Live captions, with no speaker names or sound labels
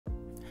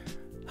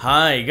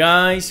Hi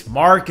guys,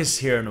 Marcus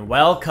here and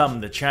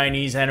welcome to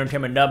Chinese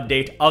Entertainment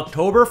Update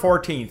October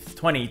 14th,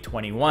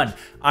 2021.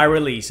 I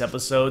release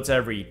episodes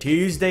every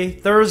Tuesday,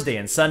 Thursday,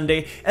 and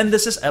Sunday, and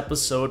this is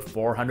episode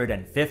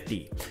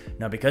 450.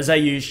 Now because I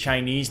use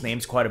Chinese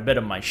names quite a bit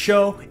on my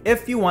show,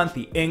 if you want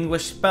the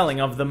English spelling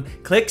of them,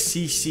 click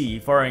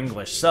CC for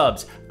English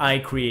subs. I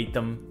create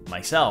them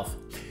myself.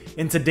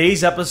 In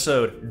today's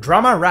episode,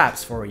 drama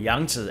raps for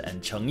Yang Zi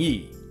and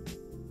Cheng.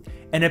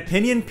 An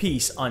opinion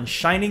piece on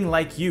Shining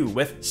Like You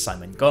with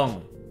Simon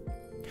Gong.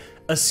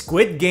 A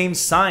Squid Game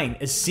sign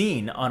is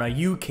seen on a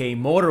UK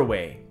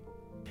motorway.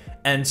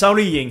 And Zhao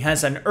Liying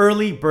has an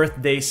early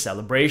birthday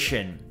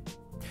celebration.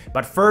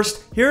 But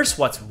first, here's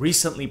what's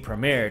recently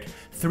premiered.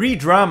 3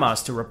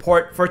 dramas to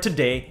report for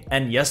today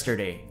and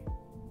yesterday.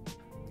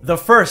 The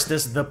first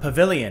is The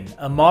Pavilion,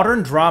 a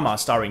modern drama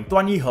starring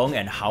Duan Yiheng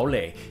and Hao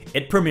Lei.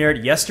 It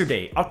premiered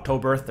yesterday,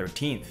 October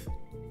 13th.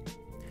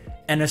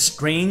 An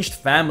estranged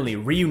family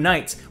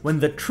reunites when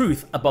the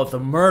truth about the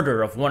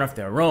murder of one of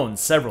their own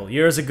several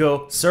years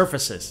ago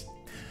surfaces.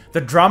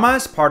 The drama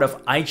is part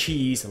of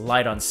iQIYI's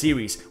Light On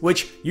series,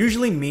 which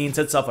usually means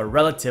it's of a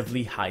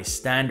relatively high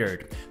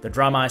standard. The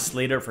drama is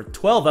slated for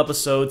 12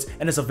 episodes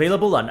and is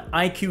available on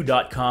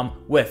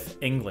iq.com with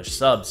English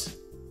subs.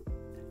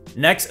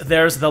 Next,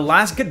 there's The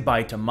Last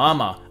Goodbye to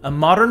Mama, a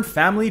modern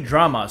family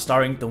drama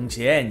starring Dong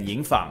Jie and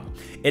Ying Fang.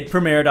 It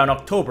premiered on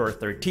October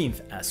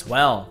 13th as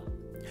well.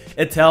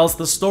 It tells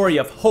the story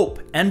of hope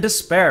and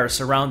despair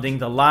surrounding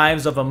the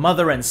lives of a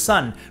mother and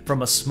son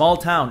from a small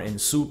town in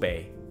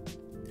Subei.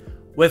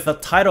 With a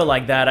title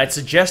like that, I'd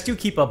suggest you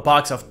keep a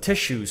box of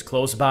tissues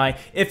close by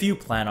if you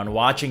plan on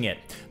watching it.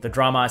 The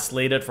drama is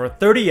slated for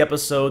 30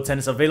 episodes and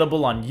is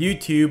available on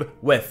YouTube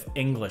with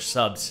English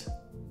subs.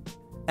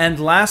 And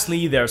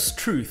lastly, there's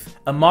Truth,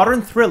 a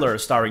modern thriller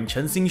starring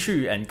Chen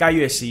Xingxu and Gai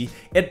Yuexi.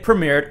 It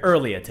premiered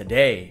earlier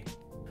today.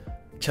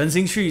 Chen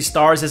Xingxu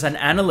stars as an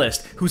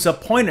analyst who's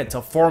appointed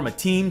to form a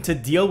team to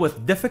deal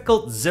with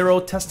difficult zero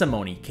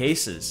testimony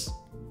cases.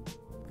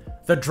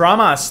 The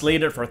drama is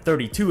slated for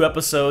 32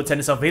 episodes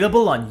and is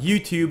available on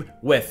YouTube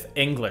with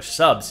English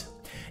subs.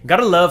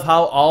 Gotta love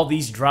how all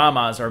these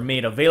dramas are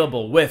made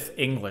available with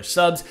English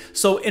subs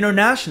so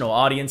international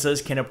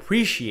audiences can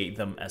appreciate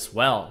them as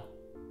well.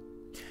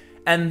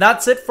 And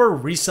that's it for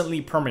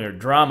recently premiered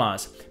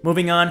dramas.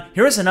 Moving on,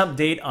 here's an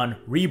update on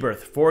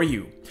Rebirth for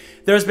You.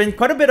 There's been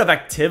quite a bit of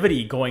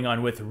activity going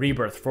on with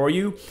Rebirth for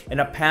You. In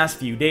the past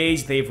few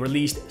days, they've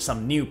released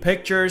some new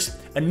pictures,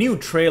 a new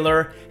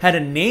trailer, had a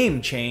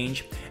name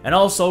change, and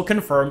also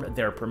confirmed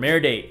their premiere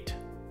date.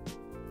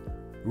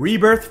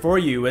 Rebirth for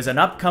You is an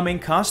upcoming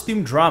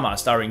costume drama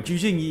starring Ju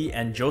Jingyi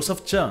and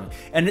Joseph Cheng,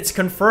 and it's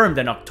confirmed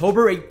an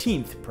October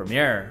 18th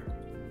premiere.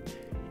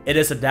 It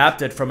is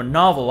adapted from a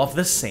novel of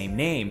the same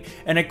name,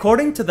 and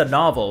according to the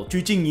novel, Ju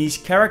Jingyi's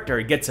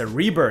character gets a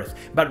rebirth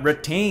but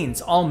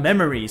retains all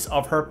memories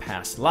of her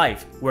past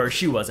life, where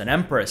she was an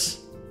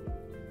empress.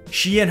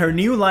 She and her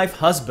new life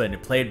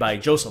husband, played by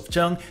Joseph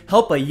Cheng,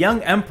 help a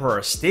young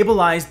emperor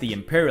stabilize the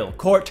imperial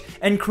court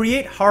and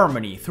create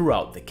harmony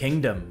throughout the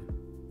kingdom.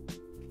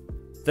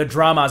 The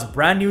drama's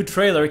brand new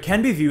trailer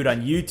can be viewed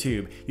on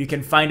YouTube. You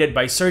can find it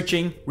by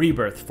searching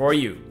Rebirth for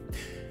You.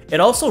 It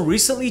also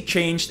recently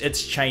changed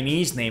its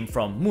Chinese name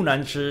from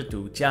Munanzhi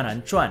to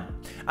Jianan Zhuan.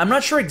 I'm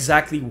not sure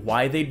exactly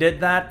why they did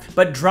that,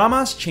 but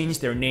dramas change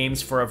their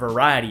names for a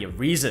variety of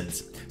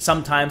reasons.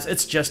 Sometimes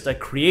it's just a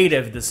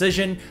creative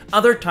decision,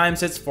 other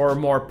times it's for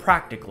more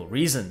practical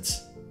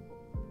reasons.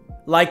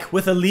 Like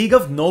with A League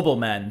of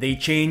Noblemen, they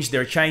changed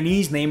their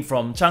Chinese name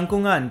from Zhang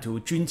Gong'an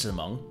to Jun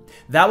Zimeng.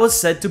 That was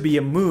said to be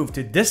a move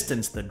to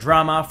distance the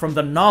drama from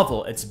the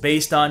novel it's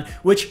based on,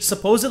 which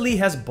supposedly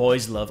has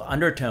boys' love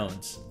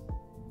undertones.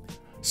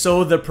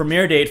 So the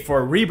premiere date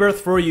for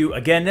Rebirth for You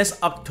again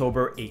is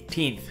October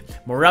 18th.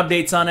 More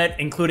updates on it,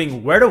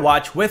 including where to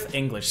watch with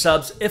English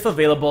subs if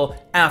available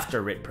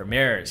after it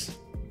premieres.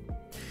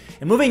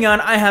 And moving on,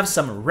 I have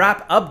some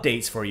rap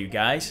updates for you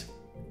guys.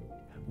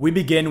 We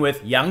begin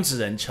with Yang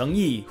Zi and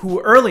Cheng,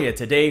 who earlier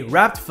today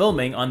wrapped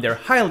filming on their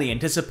highly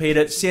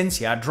anticipated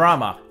xianxia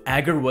drama,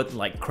 Agarwood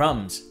Like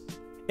Crumbs.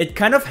 It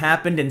kind of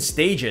happened in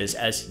stages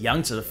as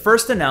Yang Zi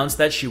first announced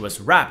that she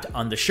was wrapped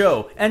on the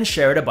show and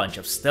shared a bunch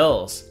of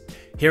stills.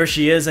 Here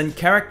she is in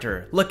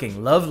character,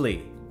 looking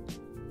lovely.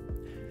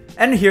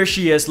 And here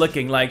she is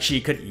looking like she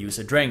could use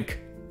a drink.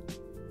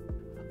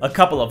 A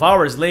couple of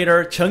hours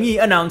later, Cheng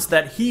announced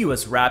that he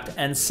was wrapped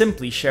and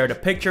simply shared a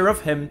picture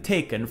of him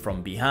taken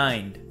from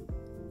behind.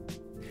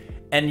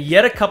 And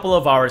yet a couple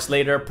of hours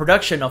later,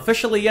 production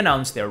officially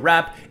announced their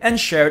wrap and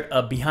shared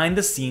a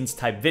behind-the-scenes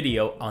type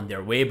video on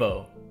their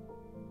Weibo.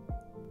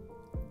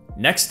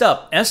 Next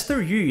up,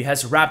 Esther Yu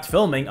has wrapped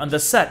filming on the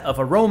set of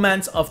A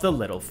Romance of the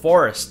Little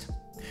Forest.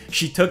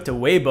 She took to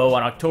Weibo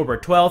on October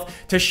 12th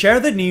to share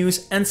the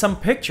news and some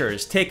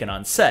pictures taken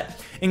on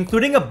set,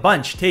 including a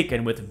bunch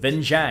taken with Vin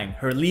Zhang,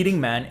 her leading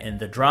man in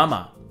the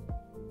drama.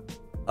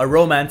 A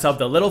Romance of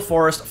the Little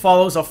Forest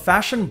follows a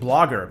fashion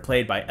blogger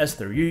played by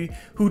Esther Yu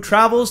who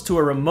travels to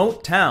a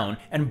remote town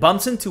and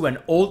bumps into an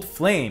old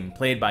flame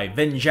played by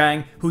Vin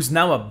Zhang, who's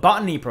now a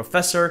botany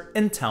professor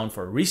in town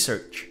for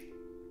research.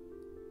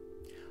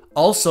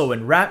 Also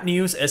in rap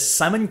news is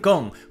Simon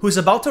Gong, who's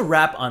about to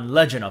rap on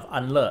Legend of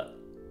Anle.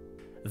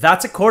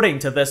 That's according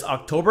to this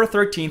October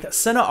 13th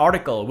Sina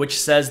article, which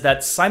says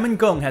that Simon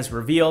Gong has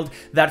revealed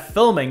that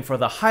filming for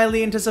the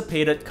highly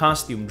anticipated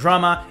costume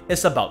drama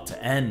is about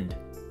to end.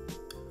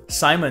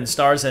 Simon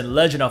stars in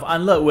Legend of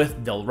Anle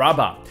with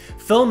Dilraba.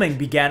 Filming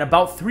began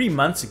about 3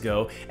 months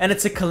ago, and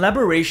it's a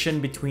collaboration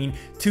between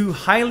two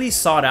highly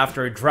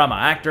sought-after drama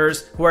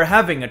actors who are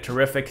having a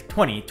terrific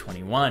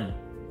 2021.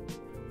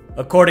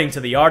 According to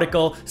the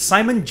article,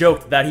 Simon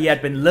joked that he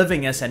had been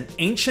living as an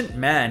ancient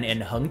man in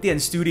Hengdian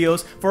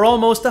Studios for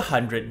almost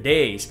 100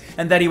 days,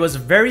 and that he was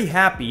very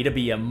happy to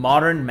be a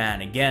modern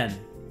man again.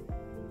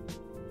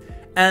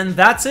 And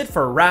that's it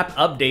for rap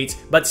updates,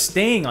 but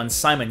staying on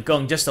Simon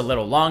Gong just a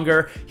little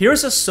longer,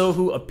 here's a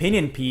Sohu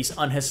opinion piece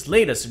on his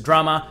latest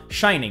drama,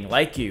 Shining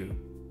Like You.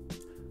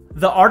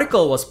 The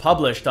article was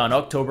published on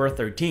October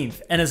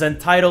 13th and is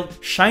entitled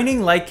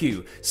Shining Like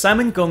You,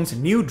 Simon Gong's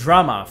new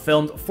drama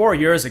filmed 4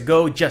 years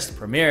ago just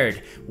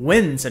premiered,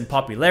 wins in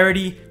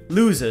popularity,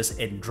 loses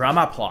in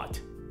drama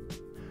plot.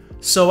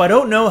 So I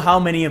don't know how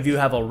many of you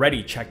have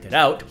already checked it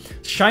out.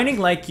 Shining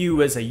Like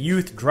You is a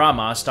youth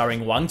drama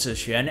starring Wang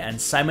Zixuan and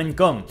Simon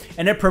Gong,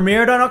 and it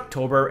premiered on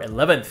October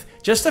 11th,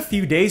 just a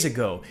few days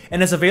ago,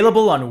 and is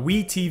available on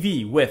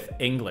WeTV with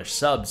English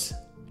subs.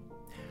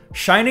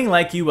 Shining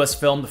Like You was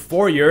filmed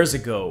 4 years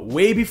ago,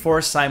 way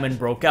before Simon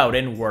broke out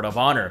in Word of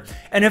Honor,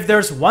 and if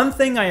there's one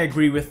thing I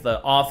agree with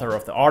the author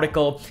of the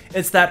article,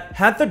 it's that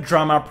had the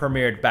drama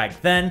premiered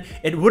back then,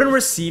 it wouldn't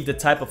receive the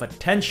type of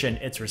attention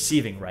it's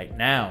receiving right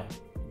now.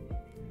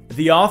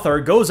 The author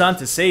goes on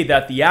to say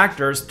that the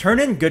actors turn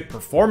in good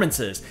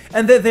performances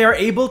and that they are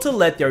able to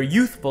let their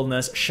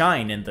youthfulness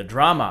shine in the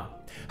drama.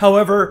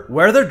 However,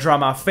 where the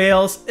drama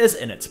fails is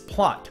in its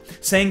plot,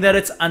 saying that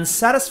it's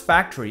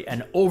unsatisfactory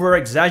and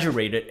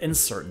over-exaggerated in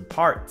certain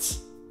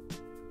parts.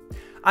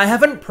 I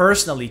haven't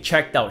personally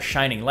checked out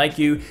Shining Like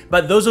You,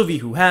 but those of you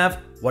who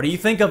have, what do you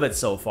think of it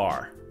so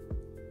far?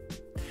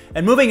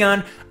 And moving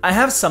on, I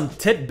have some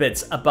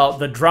tidbits about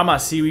the drama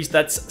series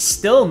that's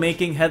still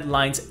making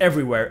headlines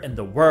everywhere in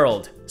the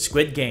world,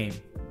 Squid Game.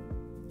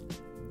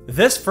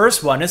 This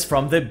first one is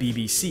from the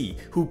BBC,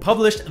 who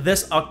published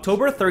this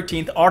October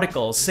 13th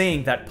article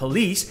saying that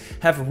police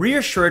have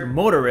reassured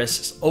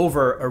motorists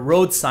over a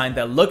road sign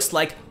that looks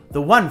like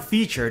the one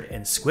featured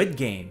in Squid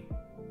Game.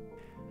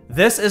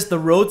 This is the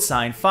road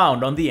sign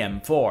found on the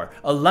M4,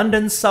 a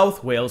London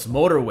South Wales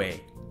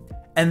motorway.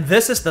 And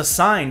this is the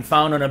sign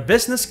found on a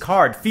business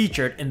card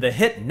featured in the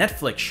hit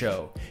Netflix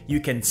show. You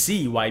can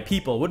see why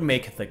people would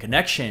make the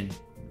connection.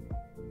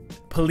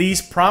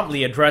 Police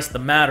promptly addressed the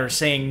matter,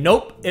 saying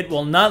nope, it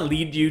will not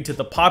lead you to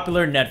the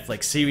popular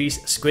Netflix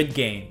series Squid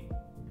Game.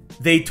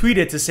 They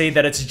tweeted to say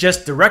that it's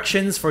just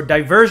directions for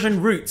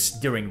diversion routes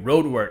during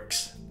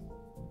roadworks.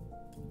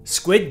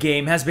 Squid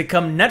Game has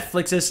become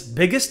Netflix's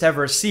biggest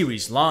ever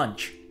series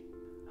launch.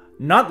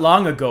 Not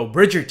long ago,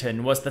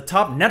 Bridgerton was the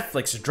top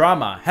Netflix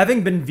drama,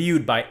 having been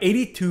viewed by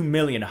 82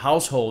 million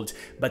households,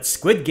 but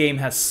Squid Game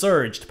has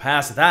surged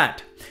past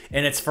that.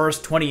 In its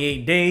first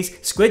 28 days,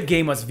 Squid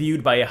Game was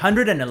viewed by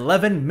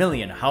 111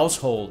 million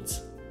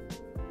households.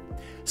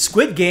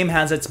 Squid Game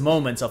has its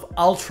moments of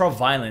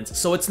ultra-violence,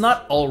 so it's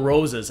not all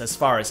roses as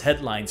far as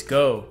headlines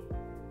go.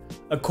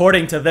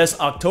 According to this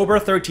October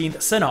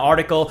 13th Sina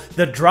article,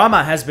 the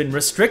drama has been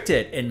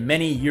restricted in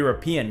many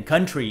European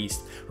countries.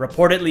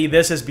 Reportedly,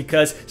 this is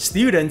because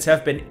students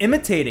have been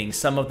imitating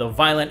some of the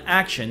violent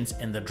actions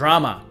in the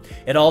drama.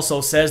 It also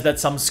says that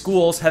some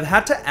schools have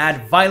had to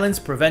add violence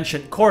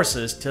prevention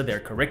courses to their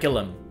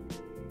curriculum.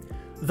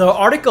 The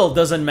article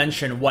doesn't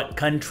mention what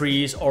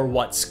countries or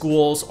what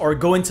schools or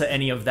go into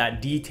any of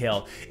that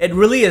detail. It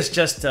really is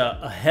just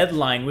a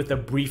headline with a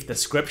brief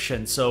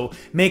description, so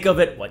make of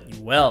it what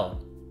you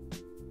will.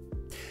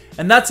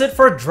 And that's it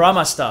for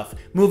drama stuff.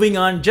 Moving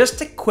on, just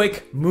a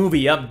quick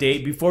movie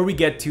update before we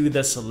get to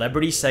the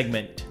celebrity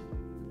segment.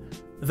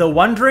 The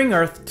Wandering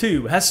Earth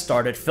 2 has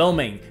started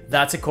filming.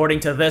 That's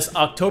according to this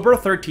October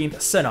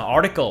 13th Sina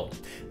article.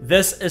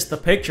 This is the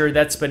picture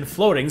that's been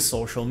floating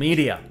social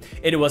media.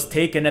 It was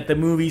taken at the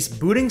movie's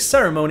booting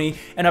ceremony,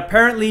 and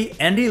apparently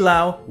Andy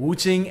Lau, Wu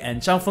Jing,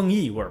 and Zhang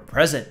Fengyi were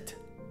present.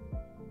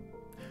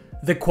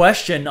 The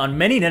question on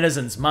many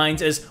netizens'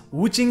 minds is,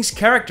 Wu Jing's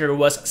character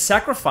was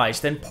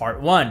sacrificed in part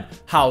 1.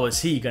 How is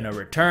he gonna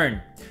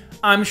return?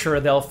 I'm sure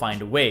they'll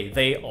find a way,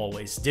 they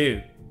always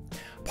do.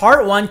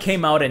 Part 1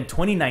 came out in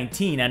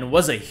 2019 and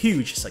was a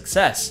huge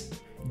success.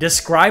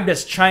 Described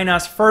as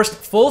China's first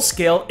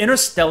full-scale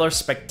interstellar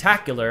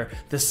spectacular,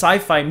 the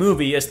sci-fi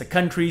movie is the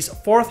country's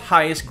 4th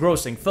highest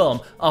grossing film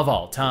of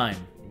all time.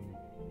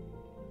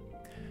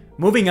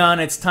 Moving on,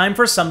 it's time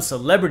for some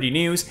celebrity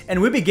news,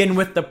 and we begin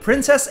with the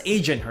princess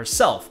agent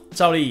herself,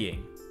 Zhao Liying.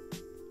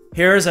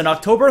 Here's an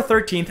October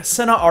 13th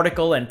Sina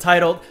article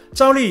entitled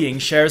Zhao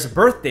Liying shares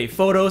birthday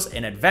photos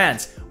in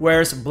advance,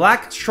 wears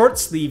black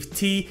short-sleeved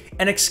tee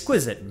and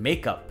exquisite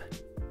makeup.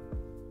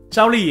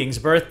 Zhao Liying's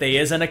birthday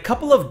is in a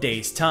couple of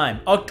days'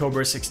 time,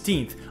 October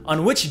 16th,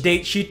 on which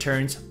date she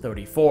turns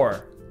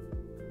 34.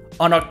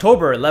 On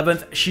October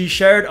 11th, she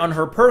shared on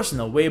her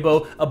personal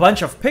Weibo a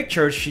bunch of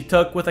pictures she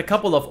took with a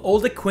couple of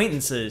old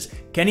acquaintances,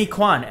 Kenny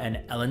Kwan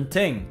and Ellen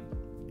Ting.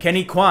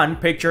 Kenny Kwan,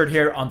 pictured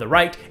here on the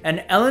right,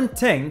 and Ellen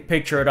Ting,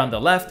 pictured on the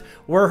left,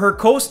 were her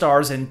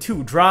co-stars in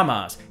two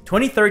dramas,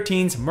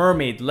 2013's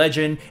Mermaid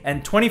Legend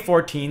and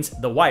 2014's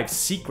The Wife's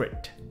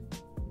Secret.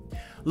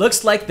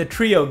 Looks like the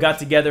trio got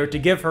together to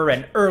give her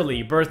an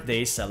early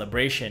birthday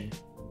celebration.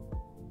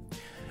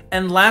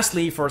 And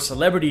lastly, for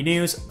celebrity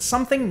news,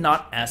 something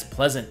not as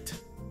pleasant.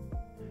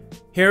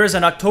 Here is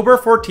an October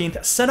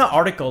 14th Sina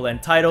article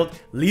entitled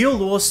Leo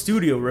Luo's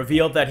studio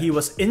revealed that he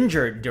was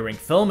injured during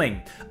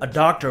filming. A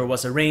doctor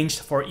was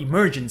arranged for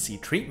emergency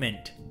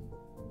treatment.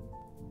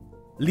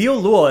 Leo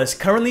Luo is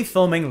currently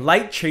filming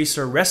Light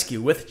Chaser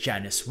Rescue with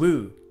Janice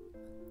Wu.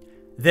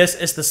 This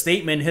is the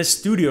statement his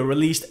studio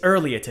released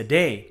earlier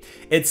today.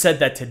 It said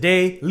that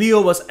today,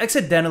 Leo was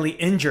accidentally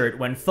injured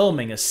when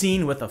filming a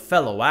scene with a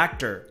fellow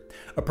actor.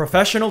 A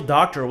professional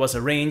doctor was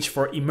arranged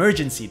for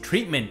emergency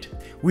treatment.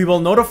 We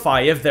will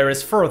notify if there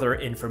is further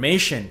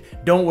information.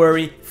 Don't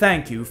worry,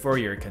 thank you for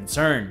your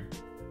concern.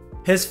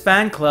 His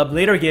fan club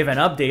later gave an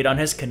update on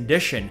his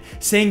condition,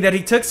 saying that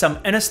he took some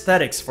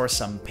anesthetics for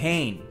some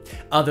pain.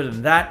 Other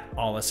than that,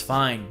 all is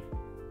fine.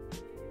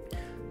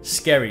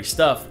 Scary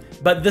stuff,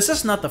 but this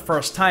is not the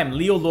first time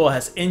Leo Luo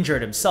has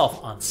injured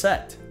himself on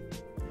set.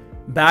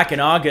 Back in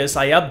August,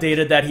 I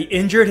updated that he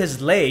injured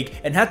his leg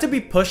and had to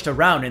be pushed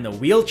around in a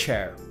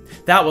wheelchair.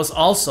 That was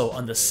also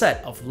on the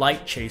set of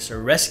Light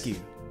Chaser Rescue.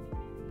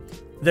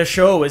 The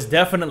show is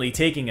definitely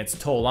taking its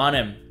toll on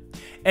him.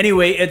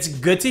 Anyway, it's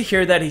good to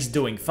hear that he's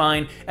doing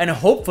fine, and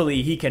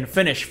hopefully he can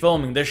finish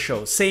filming this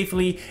show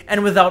safely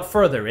and without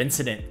further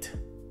incident.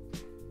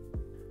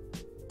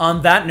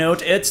 On that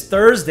note, it's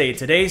Thursday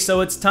today,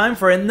 so it's time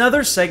for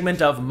another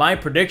segment of my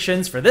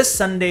predictions for this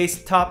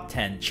Sunday's Top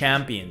 10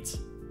 Champions.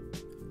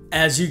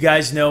 As you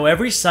guys know,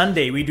 every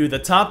Sunday we do the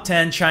top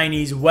 10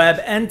 Chinese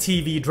web and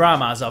TV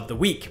dramas of the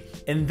week.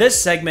 In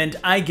this segment,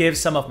 I give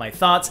some of my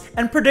thoughts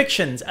and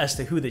predictions as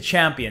to who the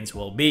champions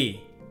will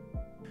be.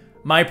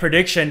 My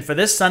prediction for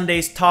this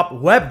Sunday's top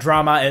web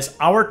drama is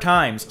Our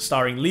Times,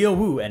 starring Leo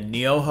Wu and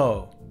Neo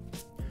Ho.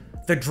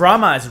 The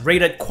drama is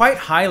rated quite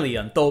highly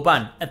on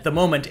Douban. At the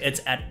moment,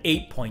 it's at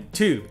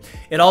 8.2.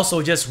 It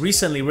also just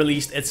recently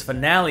released its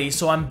finale,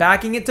 so I'm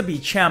backing it to be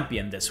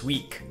champion this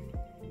week.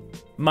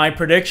 My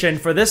prediction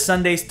for this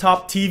Sunday's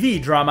top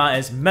TV drama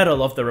is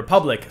Medal of the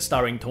Republic,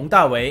 starring Tong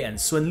Dawei and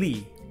Sun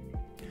Li.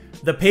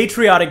 The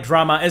patriotic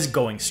drama is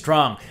going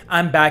strong.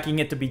 I'm backing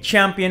it to be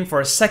champion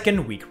for a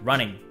second week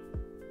running.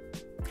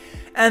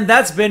 And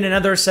that's been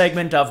another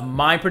segment of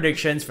my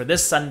predictions for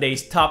this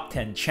Sunday's top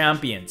 10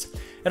 champions.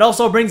 It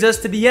also brings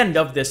us to the end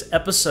of this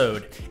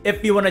episode.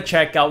 If you want to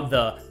check out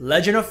the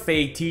Legend of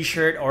Fei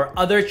t-shirt or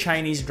other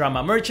Chinese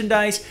drama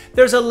merchandise,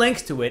 there's a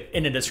link to it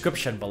in the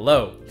description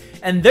below.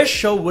 And this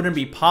show wouldn't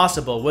be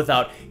possible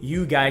without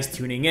you guys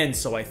tuning in,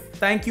 so I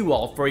thank you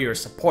all for your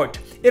support.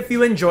 If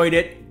you enjoyed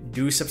it,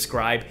 do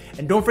subscribe,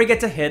 and don't forget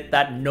to hit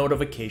that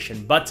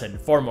notification button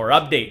for more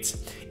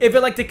updates. If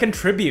you'd like to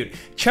contribute,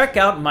 check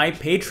out my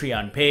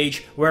Patreon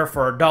page, where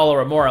for $1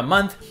 or more a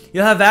month,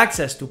 you'll have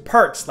access to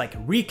perks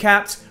like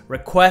recaps,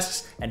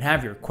 requests, and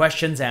have your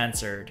questions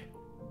answered.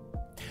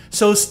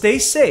 So stay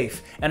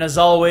safe, and as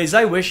always,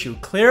 I wish you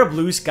clear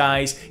blue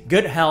skies,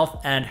 good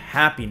health, and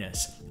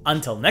happiness.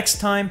 Until next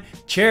time,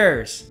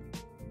 cheers!